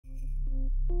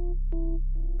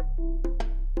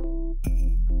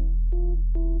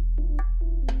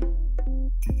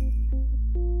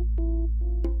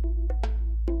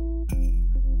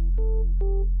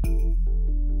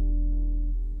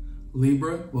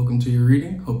Libra, welcome to your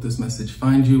reading. Hope this message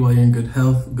finds you while you're in good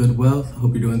health, good wealth.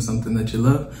 Hope you're doing something that you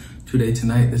love today,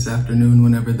 tonight, this afternoon,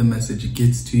 whenever the message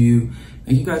gets to you.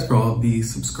 Thank you guys for all of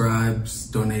these subscribes,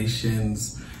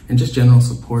 donations, and just general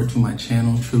support to my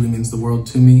channel. It truly means the world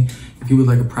to me. If you would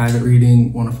like a private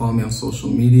reading, want to follow me on social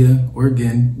media, or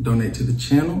again, donate to the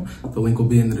channel, the link will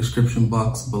be in the description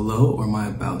box below or my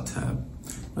About tab.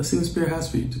 Let's see what Spirit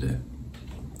has for you today.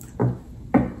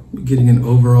 Getting an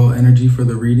overall energy for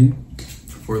the reading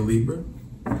for Libra.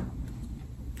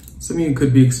 Some of you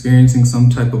could be experiencing some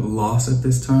type of loss at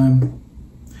this time,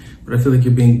 but I feel like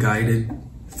you're being guided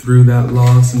through that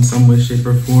loss in some way, shape,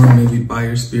 or form, maybe by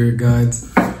your spirit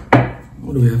guides.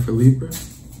 What do we have for Libra?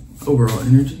 Overall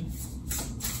energy.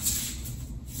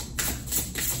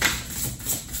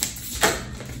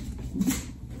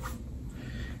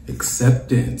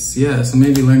 Acceptance. Yeah, so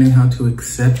maybe learning how to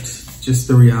accept just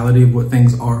the reality of what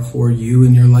things are for you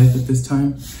in your life at this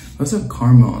time. Let's have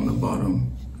karma on the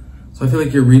bottom. So I feel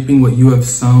like you're reaping what you have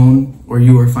sown, or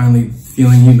you are finally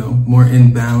feeling, more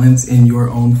in balance in your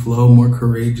own flow, more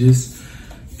courageous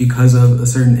because of a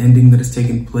certain ending that has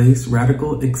taken place.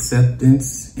 Radical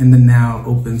acceptance in the now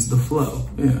opens the flow.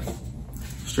 Yeah,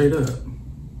 straight up.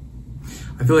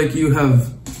 I feel like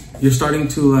you're starting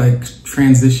to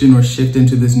transition or shift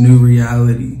into this new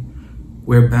reality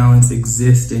where balance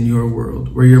exists in your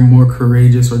world, where you're more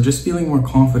courageous or just feeling more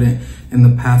confident in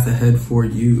the path ahead for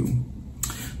you.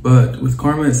 But with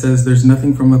karma, it says there's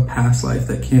nothing from a past life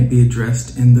that can't be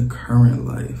addressed in the current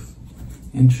life.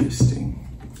 Interesting.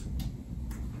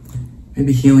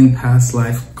 Maybe healing past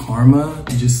life karma,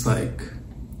 just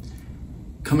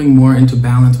coming more into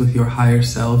balance with your higher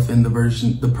self and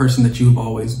the person that you've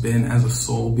always been as a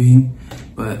soul being.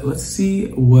 But let's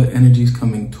see what energy is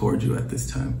coming towards you at this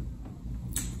time.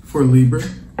 For Libra,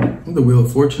 the Wheel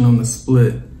of Fortune on the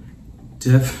split,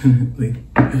 definitely.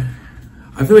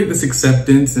 I feel like this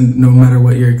acceptance, and no matter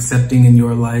what you're accepting in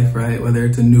your life, right? Whether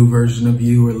it's a new version of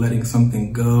you or letting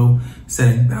something go,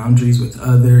 setting boundaries with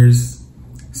others,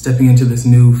 stepping into this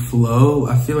new flow,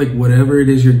 I feel like whatever it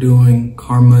is you're doing,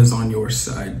 karma is on your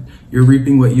side. You're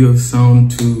reaping what you have sown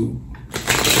to,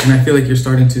 and I feel like you're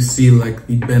starting to see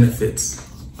the benefits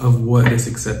of what this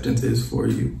acceptance is for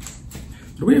you.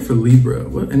 What do we have for Libra?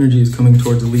 What energy is coming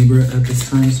towards Libra at this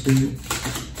time, Spirit?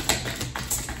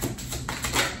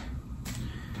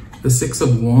 The Six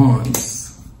of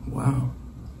Wands. Wow.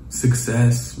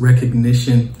 Success,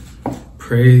 recognition,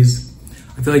 praise.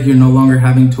 I feel like you're no longer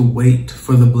having to wait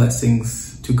for the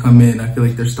blessings to come in. I feel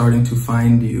like they're starting to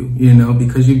find you,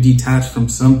 because you've detached from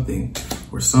something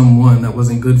or someone that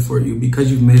wasn't good for you,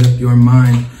 because you've made up your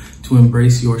mind to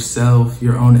embrace yourself,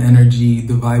 your own energy,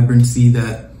 the vibrancy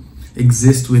that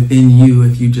exist within you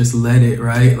if you just let it,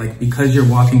 right? Because you're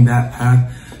walking that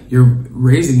path, you're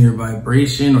raising your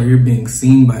vibration, or you're being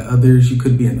seen by others. You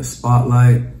could be in the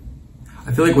spotlight.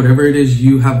 I feel like whatever it is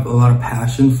you have a lot of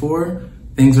passion for,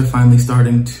 things are finally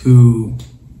starting to,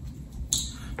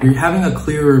 you're having a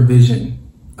clearer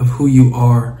vision of who you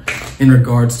are in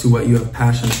regards to what you have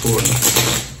passion for.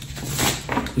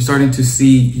 You're starting to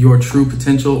see your true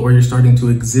potential, or you're starting to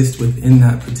exist within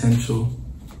that potential.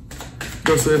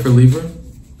 What's there for Libra?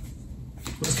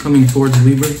 What's coming towards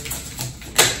Libra?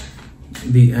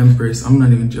 The Empress. I'm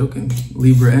not even joking.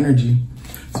 Libra energy,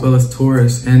 as well as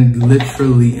Taurus, and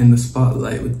literally in the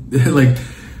spotlight with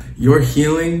your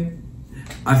healing.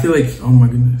 I feel like, oh my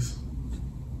goodness.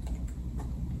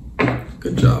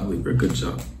 Good job, Libra. Good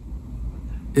job.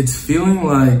 It's feeling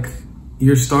like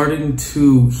you're starting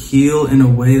to heal in a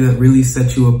way that really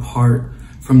sets you apart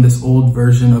from this old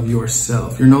version of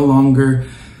yourself. You're no longer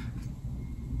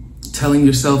telling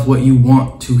yourself what you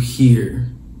want to hear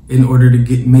in order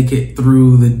to make it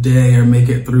through the day or make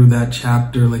it through that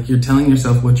chapter. You're telling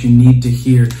yourself what you need to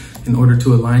hear in order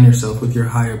to align yourself with your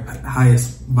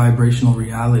highest vibrational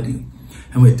reality.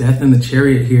 And with Death in the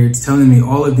Chariot here, it's telling me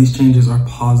all of these changes are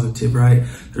positive, right?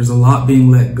 There's a lot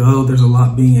being let go, there's a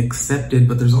lot being accepted,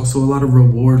 but there's also a lot of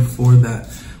reward for that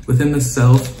within the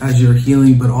self as you're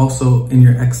healing, but also in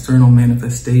your external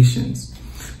manifestations.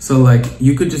 So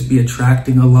you could just be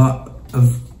attracting a lot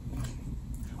of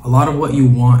what you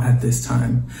want at this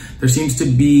time. There seems to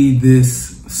be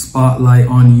this spotlight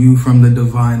on you from the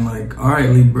divine, all right,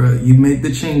 Libra, you made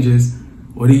the changes.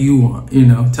 What do you want?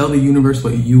 Tell the universe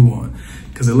what you want.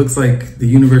 Because it looks like the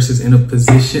universe is in a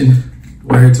position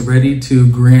where it's ready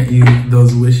to grant you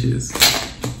those wishes.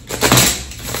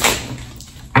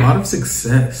 A lot of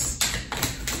success.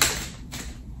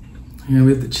 Yeah,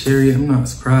 we have the Chariot. I'm not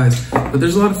surprised. But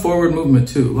there's a lot of forward movement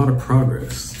too, a lot of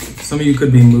progress. Some of you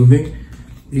could be moving.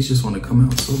 These just want to come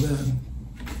out so bad.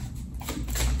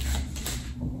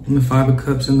 And the 5 of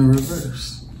Cups in the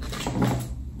reverse.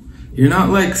 You're not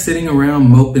like sitting around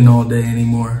moping all day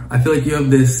anymore. I feel like you have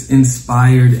this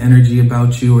inspired energy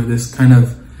about you, or this kind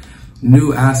of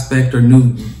new aspect or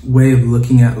new way of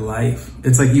looking at life.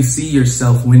 It's like you see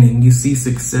yourself winning, you see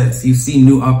success, you see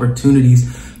new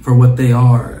opportunities for what they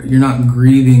are. You're not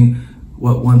grieving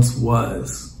what once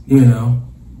was, you know?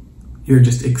 You're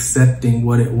just accepting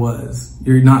what it was.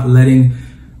 You're not letting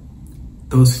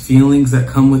those feelings that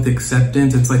come with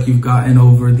acceptance. It's like you've gotten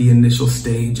over the initial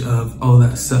stage of, oh,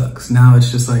 that sucks. Now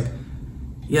it's just like,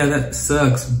 yeah, that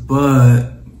sucks,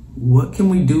 but what can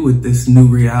we do with this new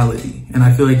reality? And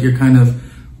I feel like you're in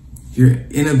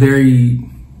a very,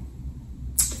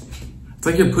 it's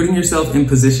like you're putting yourself in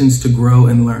positions to grow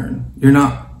and learn. You're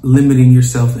not limiting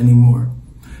yourself anymore.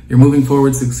 You're moving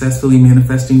forward successfully,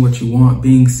 manifesting what you want,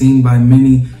 being seen by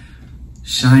many,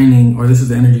 shining, or this is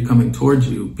the energy coming towards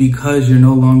you, because you're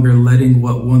no longer letting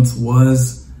what once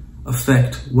was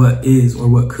affect what is or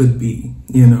what could be,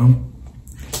 you know?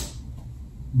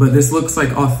 But this looks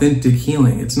like authentic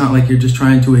healing. It's not like you're just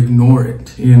trying to ignore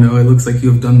it, you know? It looks like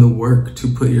you have done the work to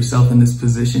put yourself in this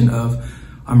position of,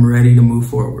 I'm ready to move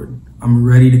forward. I'm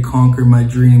ready to conquer my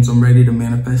dreams. I'm ready to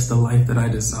manifest the life that I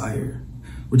desire,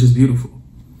 which is beautiful.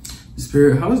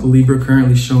 Spirit, how is Libra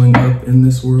currently showing up in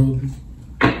this world?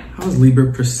 How is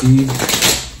Libra perceived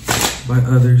by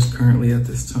others currently at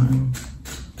this time?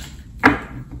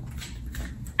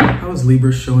 How is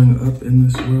Libra showing up in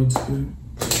this world, Spirit,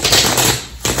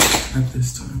 at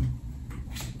this time?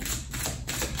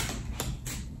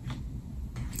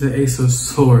 The Ace of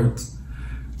Swords.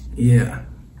 Yeah.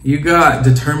 You got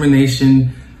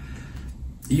determination.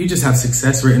 You just have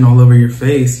success written all over your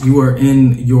face. You are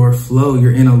in your flow.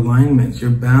 You're in alignment. You're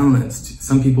balanced.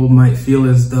 Some people might feel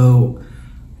as though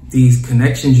these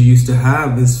connections you used to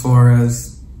have as far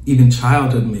as even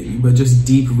childhood maybe, but just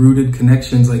deep-rooted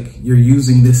connections, like you're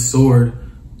using this sword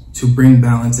to bring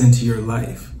balance into your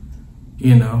life,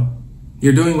 you know?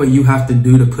 You're doing what you have to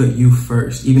do to put you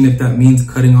first, even if that means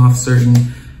cutting off certain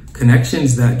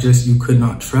connections that just you could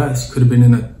not trust. You could have been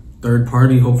in a third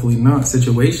party, hopefully not,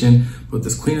 situation. But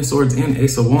this Queen of Swords and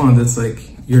Ace of Wands, it's like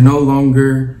you're no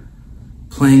longer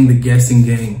playing the guessing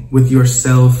game with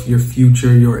yourself, your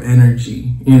future, your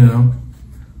energy, you know?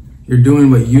 You're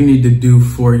doing what you need to do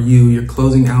for you. You're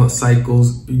closing out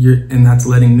cycles, and that's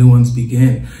letting new ones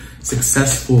begin.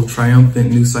 Successful, triumphant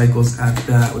new cycles at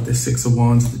that, with the 6 of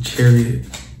Wands, the Chariot,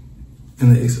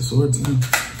 and the Ace of Swords now.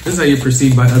 This is how you're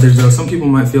perceived by others, though. Some people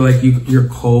might feel like you're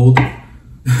cold,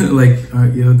 like,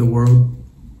 you know, the world.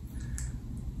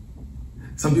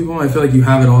 Some people might feel like you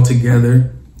have it all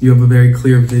together. You have a very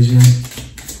clear vision.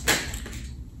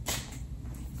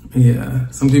 Yeah,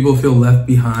 some people feel left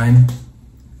behind.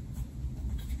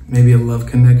 Maybe a love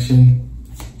connection.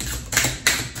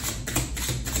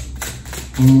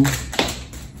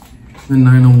 The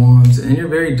 9 of Wands, and you're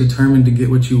very determined to get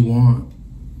what you want.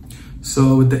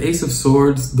 So with the Ace of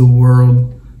Swords, the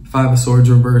World, 5 of Swords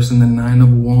reverse, and the 9 of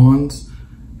Wands,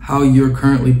 how you're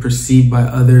currently perceived by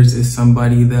others is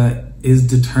somebody that is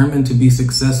determined to be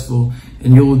successful,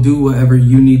 and you will do whatever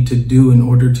you need to do in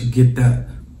order to get that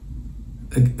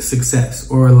success,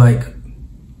 or like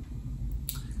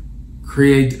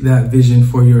create that vision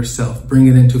for yourself, bring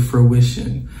it into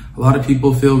fruition. A lot of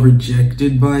people feel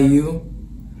rejected by you,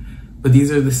 but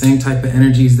these are the same type of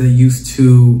energies that used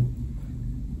to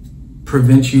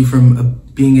prevent you from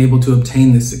being able to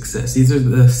obtain this success. These are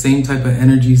the same type of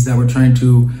energies that were trying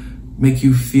to make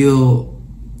you feel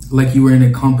like you were in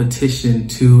a competition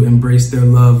to embrace their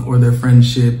love or their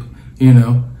friendship, you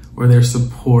know, or their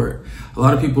support. A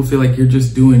lot of people feel like you're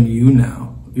just doing you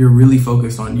now. You're really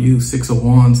focused on you. 6 of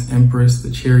Wands, Empress,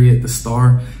 the Chariot, the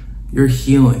Star. You're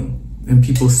healing, and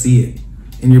people see it.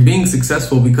 And you're being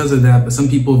successful because of that, but some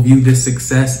people view this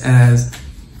success as,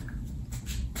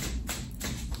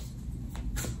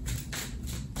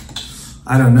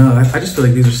 I don't know. I just feel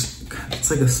like these are, it's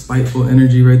like a spiteful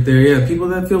energy right there. Yeah, people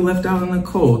that feel left out in the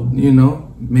cold, you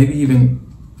know, maybe even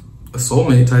a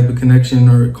soulmate type of connection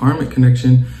or a karmic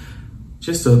connection,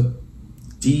 just a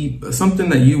deep, something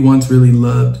that you once really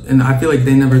loved. And I feel like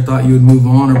they never thought you would move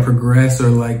on or progress or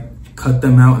like cut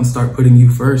them out and start putting you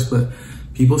first. But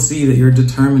people see that you're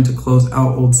determined to close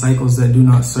out old cycles that do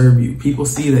not serve you. People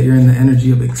see that you're in the energy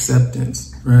of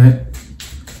acceptance, right?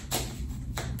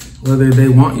 Whether they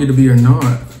want you to be or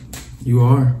not, you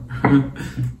are.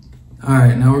 All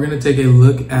right, now we're gonna take a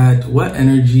look at what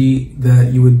energy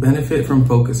that you would benefit from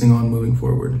focusing on moving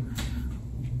forward.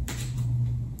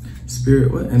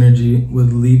 Spirit, what energy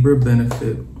would Libra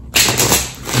benefit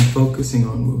from focusing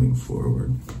on moving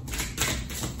forward?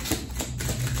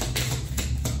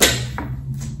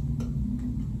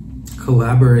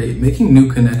 collaborate, making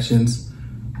new connections,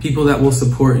 people that will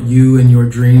support you and your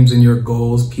dreams and your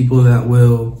goals, people that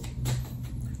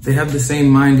they have the same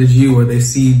mind as you, or they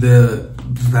see the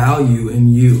value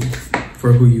in you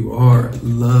for who you are.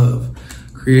 Love,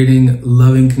 creating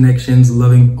loving connections,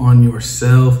 loving on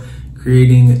yourself,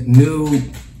 creating new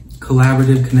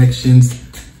collaborative connections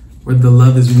where the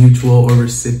love is mutual or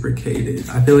reciprocated.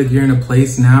 I feel like you're in a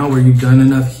place now where you've done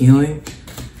enough healing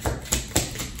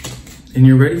and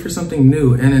you're ready for something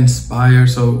new and inspire.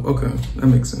 So, okay, that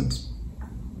makes sense.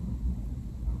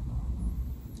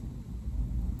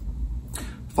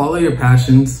 Follow your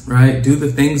passions, right? Do the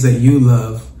things that you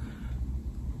love.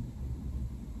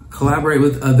 Collaborate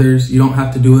with others. You don't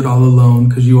have to do it all alone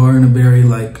because you are in a very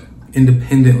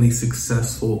independently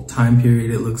successful time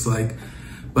period, it looks like.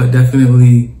 But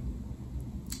definitely,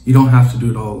 you don't have to do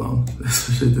it all alone,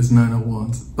 especially this 9 of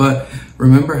Wands. But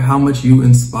remember how much you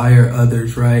inspire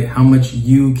others, right? How much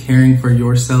you caring for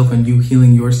yourself and you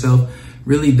healing yourself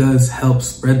really does help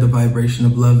spread the vibration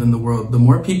of love in the world. The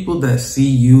more people that see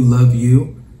you love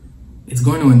you, it's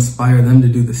going to inspire them to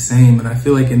do the same. And I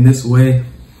feel like in this way,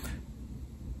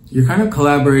 you're kind of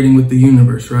collaborating with the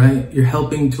universe, right? You're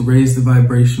helping to raise the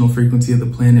vibrational frequency of the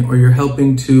planet, or you're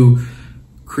helping to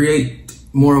create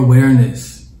more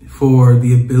awareness for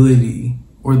the ability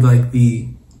or the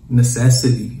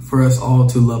necessity for us all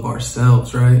to love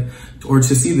ourselves, right? Or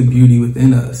to see the beauty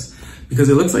within us. Because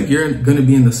it looks like you're going to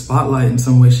be in the spotlight in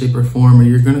some way, shape, or form, or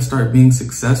you're going to start being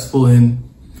successful in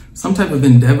some type of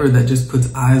endeavor that just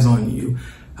puts eyes on you.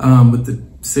 With the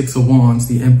 6 of Wands,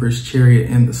 the Empress, Chariot,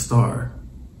 and the Star,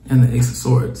 and the Ace of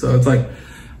Swords. So it's I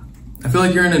feel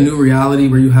like you're in a new reality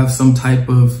where you have some type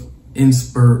of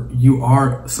you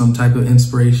are some type of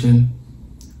inspiration,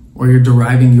 or you're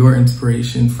deriving your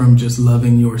inspiration from just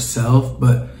loving yourself.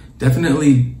 But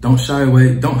definitely don't shy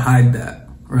away. Don't hide that,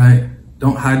 right?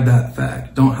 Don't hide that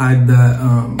fact. Don't hide that,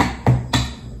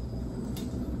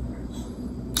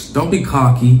 don't be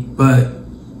cocky, but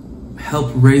help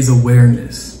raise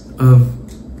awareness of,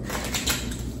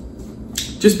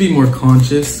 just be more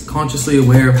consciously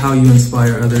aware of how you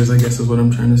inspire others, I guess is what I'm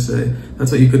trying to say.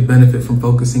 That's what you could benefit from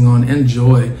focusing on. And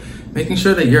joy, making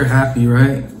sure that you're happy,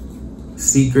 right?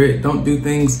 Secret, don't do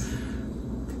things,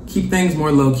 keep things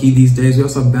more low key these days. We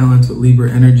also have balance with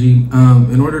Libra energy.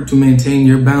 In order to maintain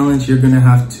your balance, you're gonna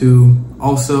have to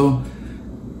also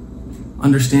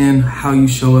understand how you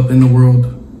show up in the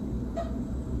world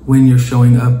when you're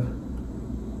showing up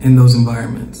in those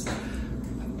environments.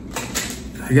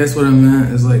 I guess what I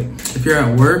meant is if you're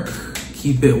at work,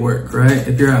 keep it work, right?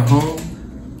 If you're at home,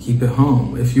 keep it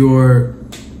home. If you're,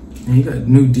 and you got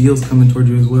new deals coming towards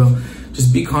you as well,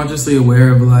 just be consciously aware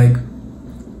of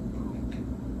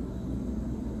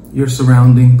your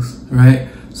surroundings, right?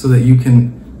 So that you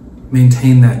can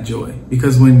maintain that joy.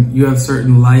 Because when you have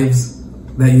certain lives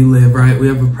that you live, right? We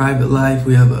have a private life,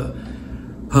 we have a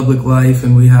public life,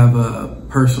 and we have a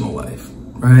personal life,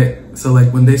 right? So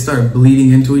when they start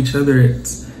bleeding into each other,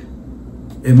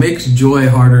 it makes joy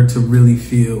harder to really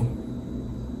feel.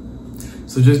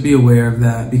 So just be aware of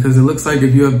that, because it looks like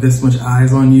if you have this much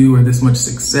eyes on you, or this much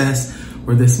success,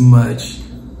 or this much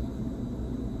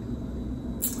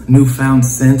newfound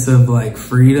sense of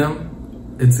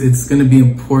freedom, it's going to be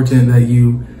important that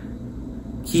you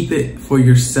keep it for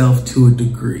yourself to a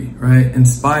degree, right?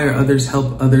 Inspire others,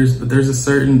 help others, but there's a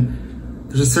certain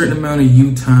amount of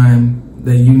you time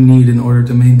that you need in order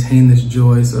to maintain this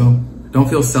joy. So don't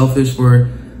feel selfish for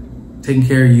taking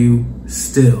care of you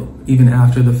still, even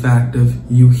after the fact of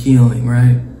you healing,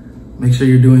 right? Make sure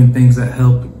you're doing things that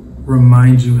help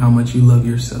remind you how much you love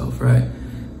yourself, right?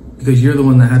 Because you're the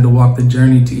one that had to walk the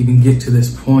journey to even get to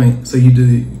this point. So you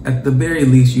do, at the very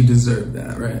least, you deserve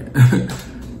that, right?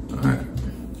 All right.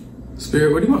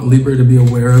 Spirit, what do you want Libra to be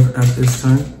aware of at this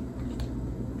time?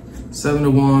 7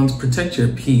 of Wands, protect your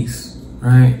peace,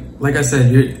 right? Like I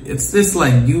said, it's this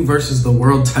you versus the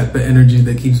world type of energy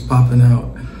that keeps popping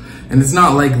out. And it's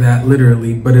not like that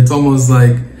literally, but it's almost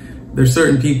there's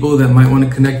certain people that might want to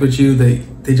connect with you.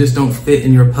 They just don't fit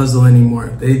in your puzzle anymore.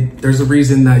 There's a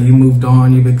reason that you moved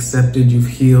on, you've accepted, you've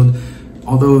healed.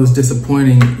 Although it was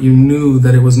disappointing, you knew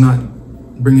that it was not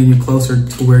bringing you closer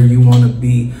to where you want to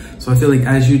be. So I feel like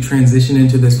as you transition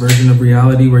into this version of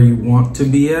reality where you want to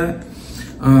be at,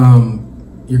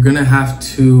 you're gonna have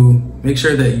to make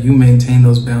sure that you maintain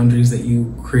those boundaries that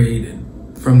you created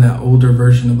from that older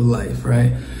version of life,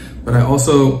 right? But I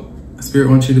also, Spirit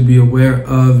wants you to be aware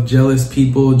of jealous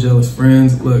people, jealous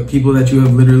friends. Look, people that you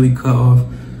have literally cut off.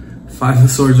 5 of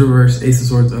Swords reversed, Ace of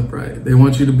Swords upright. They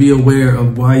want you to be aware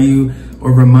of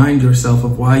or remind yourself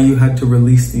of why you had to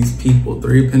release these people.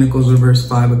 3 of Pentacles reversed,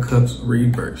 5 of Cups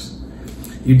reversed.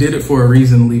 you did it for a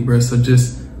reason, Libra. So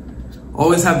just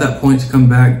always have that point to come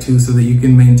back to so that you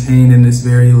can maintain in this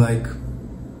very like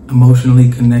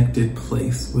emotionally connected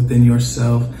place within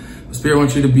yourself. Spirit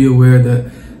wants you to be aware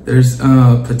that there's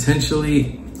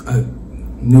potentially a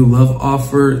new love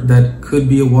offer that could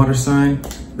be a water sign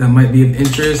that might be of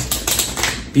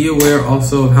interest. Be aware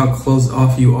also of how closed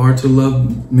off you are to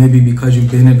love, maybe because you've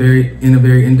been in a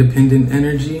very independent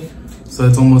energy. So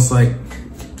it's almost like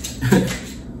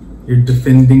you're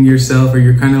defending yourself, or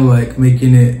you're kind of like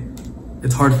making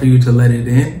it's hard for you to let it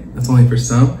in. That's only for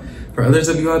some. For others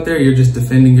of you out there, you're just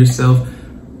defending yourself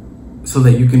so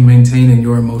that you can maintain in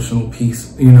your emotional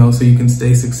peace, you know, so you can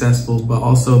stay successful. But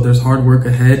also there's hard work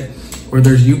ahead, or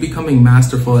there's you becoming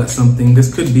masterful at something.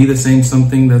 This could be the same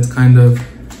something that's kind of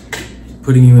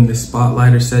putting you in the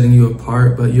spotlight or setting you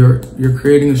apart, but you're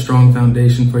creating a strong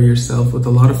foundation for yourself with a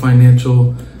lot of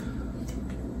financial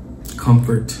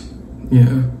comfort.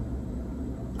 Yeah.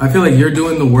 I feel like you're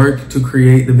doing the work to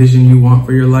create the vision you want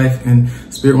for your life, and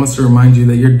Spirit wants to remind you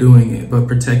that you're doing it, but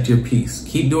protect your peace.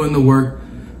 Keep doing the work,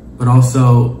 but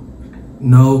also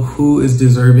know who is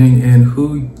deserving and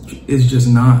who is just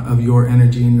not of your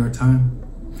energy and your time.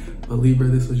 But Libra,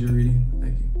 this was your reading.